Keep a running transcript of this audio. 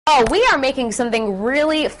Oh, we are making something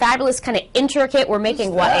really fabulous, kind of intricate. We're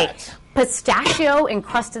making what, a pistachio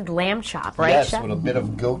encrusted lamb chop, right? Yes, Chef? with a bit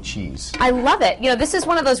of goat cheese. I love it. You know, this is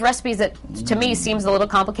one of those recipes that to me seems a little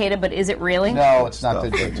complicated, but is it really? No, it's not.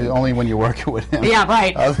 Only when you're working with him. Yeah,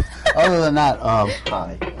 right. Other than that,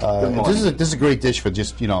 Hi. this is a great dish for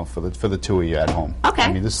just for the two of you at home. Okay.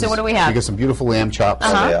 I mean, So what do we have? You got some beautiful lamb chops.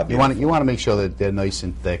 Uh-huh. You want to make sure that they're nice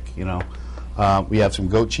and thick. You know. We have some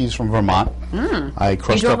goat cheese from Vermont. I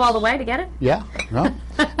crushed You drove up, all the way to get it? Yeah, no.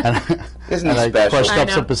 Isn't and it I special? crushed I up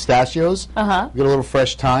know. some pistachios. Uh-huh. We got a little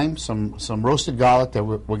fresh thyme, some roasted garlic that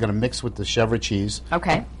we're going to mix with the chèvre cheese,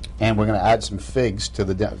 Okay. and we're going to add some figs to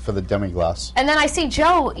for the demi-glace. And then I see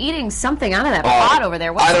Joe eating something out of that pot over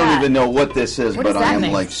there. What's I don't that? even know what this is, What but does I that am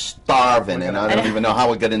mean? like starving, and I don't even know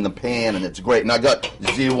how it got in the pan, and it's great. And I got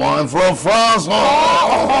the wine from France.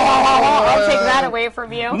 I'll take that away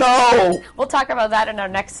from you. No. We'll talk about that in our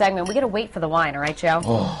next segment. We got to wait for the wine, all right, Joe?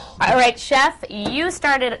 All right, Chef, you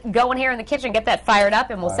started going here in the kitchen. Get that fired up,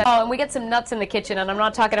 and we'll set. Oh, and we get some nuts in the kitchen, and I'm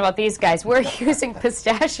not talking about these guys. We're using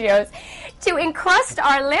pistachios to encrust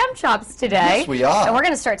our lamb chops today. Yes, we are. And we're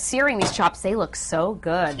going to start searing these chops. They look so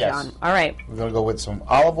good, Yes. John. All right. We're going to go with some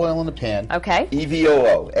olive oil in the pan. Okay.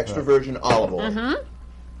 EVOO, extra virgin olive oil.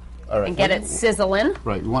 All right. And get it sizzling.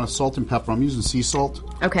 Right. You want a salt and pepper. I'm using sea salt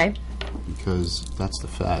Okay. because that's the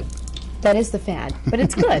fad. That is the fad, but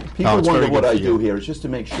it's good. People it's wonder very what good I for do you. here. It's just to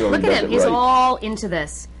make sure Look he at does him. it He's right. all into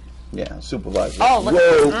this. Yeah, supervisor. Oh, look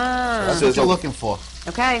Whoa. at That's what you're looking for.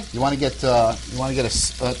 Okay. You want to get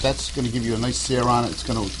that's going to give you a nice sear on it. It's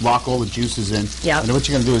going to lock all the juices in. Yeah. And then what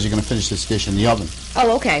you're going to do is you're going to finish this dish in the oven.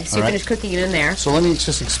 Oh, okay. So you All right. finish cooking it in there. So let me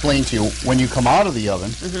just explain to you. When you come out of the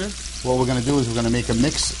oven, what we're going to do is we're going to make a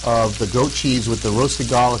mix of the goat cheese with the roasted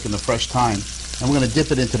garlic and the fresh thyme, and we're going to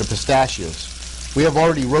dip it into the pistachios. We have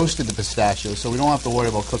already roasted the pistachios, so we don't have to worry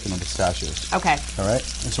about cooking the pistachios. Okay. All right?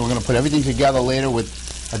 And so we're going to put everything together later with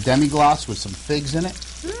a demi-glace with some figs in it.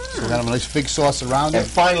 So we're going to have a nice fig sauce around And it.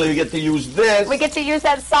 finally, we get to use this. We get to use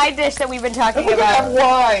that side dish that we've been talking Look at about.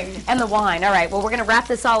 that wine. And the wine. All right. Well, we're going to wrap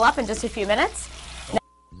this all up in just a few minutes.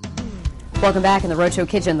 Welcome back in the Roadshow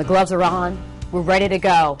Kitchen. The gloves are on. We're ready to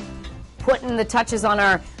go. Putting the touches on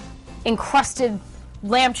our encrusted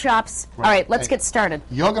lamb chops. Right. All right. Let's Hey. get started.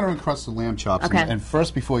 You're going to encrust the lamb chops. Okay. And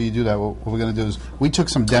first, before you do that, what we're going to do is we took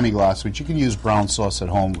some demi-glace, which you can use brown sauce at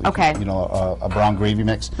home. Okay. You know, a brown gravy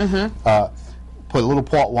mix. Put a little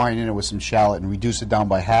port wine in it with some shallot and reduce it down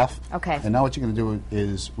by half. Okay. And now what you're going to do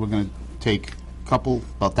is we're going to take a couple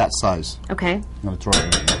about that size. Okay. I'm going to throw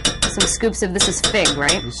it in. Some scoops of this is fig,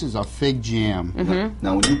 right? This is a fig jam.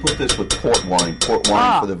 Now, when you put this with port wine for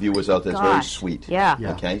the viewers out there, is very Gosh. sweet. Yeah.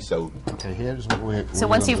 Yeah. Okay, so Okay, here's what we're So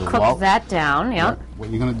once gonna you've do. cooked Well, that down, yeah. what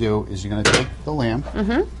you're going to do is you're going to take the lamb,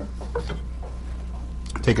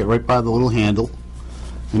 take it right by the little handle,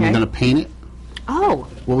 and you're Okay. going to paint it. Oh,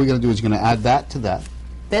 What we're going to do is you're going to add that to that.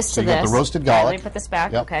 this So to you got this. the roasted Yeah, garlic. let me put this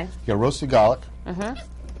back. Yep. Okay. You got roasted garlic, And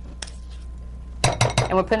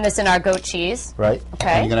we're putting this in our goat cheese. right? Okay.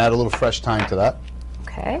 And you're going to add a little fresh thyme to that.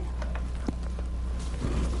 Okay.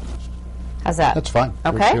 How's that? That's fine.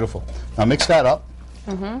 Okay. It's beautiful. Now mix that up.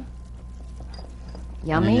 Yummy, and then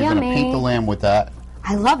you're yummy. going to paint the lamb with that.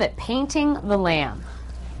 I love it. Painting the lamb.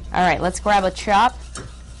 All right, let's grab a chop.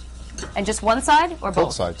 And just one side or both?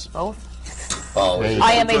 Both sides. Both. oh, There you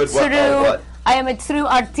I am a good. true. What? I am a true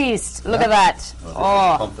artiste. Look at that.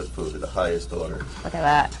 Oh, Comfort food of the highest order. look at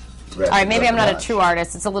that. All right, maybe I'm not a true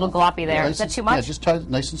artist. It's a little gloppy there. Is that too much? Yeah, just try it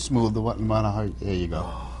nice and smooth. The amount of how. There you go.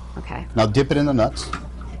 Okay. Now dip it in the nuts.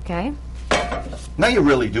 Okay. Now you're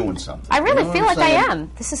really doing something. I really You know feel what like I'm I saying?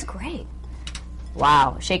 am. This is great.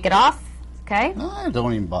 Wow. Shake it off. Okay. No,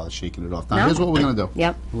 don't even bother shaking it off. Now No? here's what we're going to do.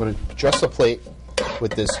 Yep. We're going to dress the plate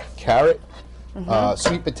with this carrot,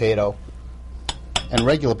 sweet potato, and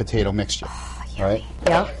regular potato mixture. All right.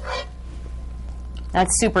 Yep.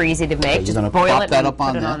 That's super easy to make. you're Just gonna boil pop it that and up put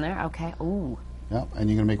on it there. on there. Okay. Ooh. Yep. And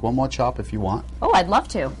you're going to make one more chop if you want. Oh, I'd love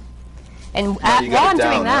to. And you while got I'm it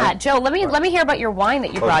doing down, that, right? Joe, let me hear about your wine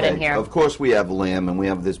that you brought in Okay, here. Of course, we have lamb, and we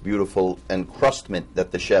have this beautiful encrustment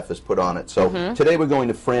that the chef has put on it. So today we're going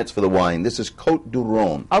to France for the wine. This is Côte du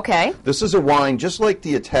Rhône. Okay. This is a wine just like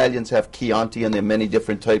the Italians have Chianti, and there are many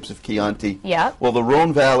different types of Chianti. Yeah. Well, the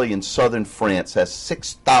Rhône Valley in southern France has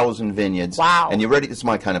 6,000 vineyards. Wow. And you're ready? It's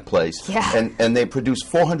my kind of place. Yeah. And they produce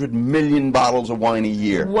 400 million bottles of wine a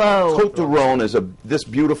year. Whoa. Côte du Rhône is this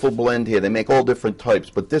beautiful blend here. They make all different types,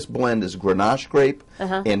 but this blend is Grenache grape,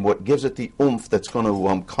 and what gives it the oomph that's going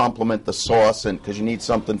to complement the sauce, and because you need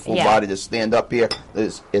something full body to stand up here,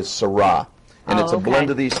 is Syrah. And Oh, it's a okay.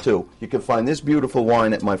 blend of these two. You can find this beautiful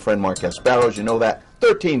wine at my friend Mark Asparo's. You know that.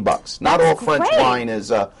 $13. Not all French great. wine is.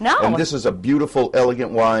 No. And this is a beautiful,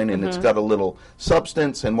 elegant wine, and it's got a little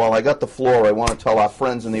substance. And while I got the floor, I want to tell our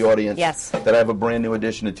friends in the audience that I have a brand new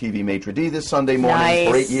edition of TV Maitre d' this Sunday morning. Nice.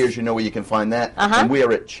 For 8 years, you know where you can find that. And we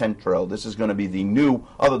are at Centro. This is going to be the new,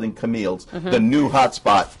 other than Camille's, the new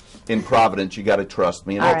hotspot in Providence. You got to trust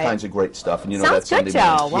me, and all kinds of great stuff. And you know Sounds that good, Sunday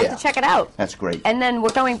Joe. morning. We'll have to check it out. That's great. And then we're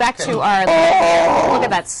going back to our. Look at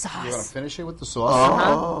that sauce. You want to finish it with the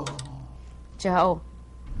sauce? Joe,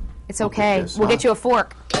 it's okay. this, We'll get you a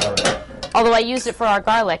fork. All right. Although I used it for our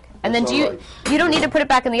garlic. And then That's do you all right. you don't need to put it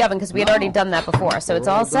back in the oven because we had already done that before, so it's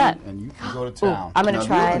all set. And you can go to town. I'm going to Now,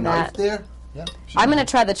 do you have try a knife that. there? Yeah. I'm going to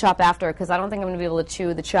try the chop after because I don't think I'm going to be able to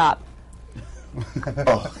chew the chop.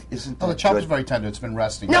 Oh, isn't that Oh, the chop is good? very tender. It's been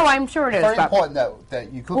resting. No, I'm sure it is. Very but- important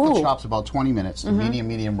that you cook the chops about 20 minutes,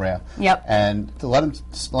 medium rare. Yep. And to let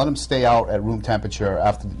them stay out at room temperature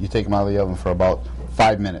after you take them out of the oven for about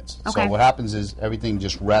 5 minutes. Okay. So what happens is everything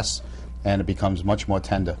just rests and it becomes much more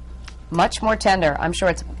tender. Much more tender. I'm sure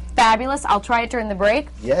it's fabulous. I'll try it during the break.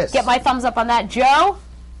 Yes. Get my thumbs up on that. Joe,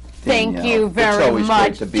 thank Danielle, you it's very always great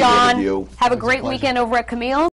much. to be here with John, you. have a It's a great pleasure. weekend over at Camille.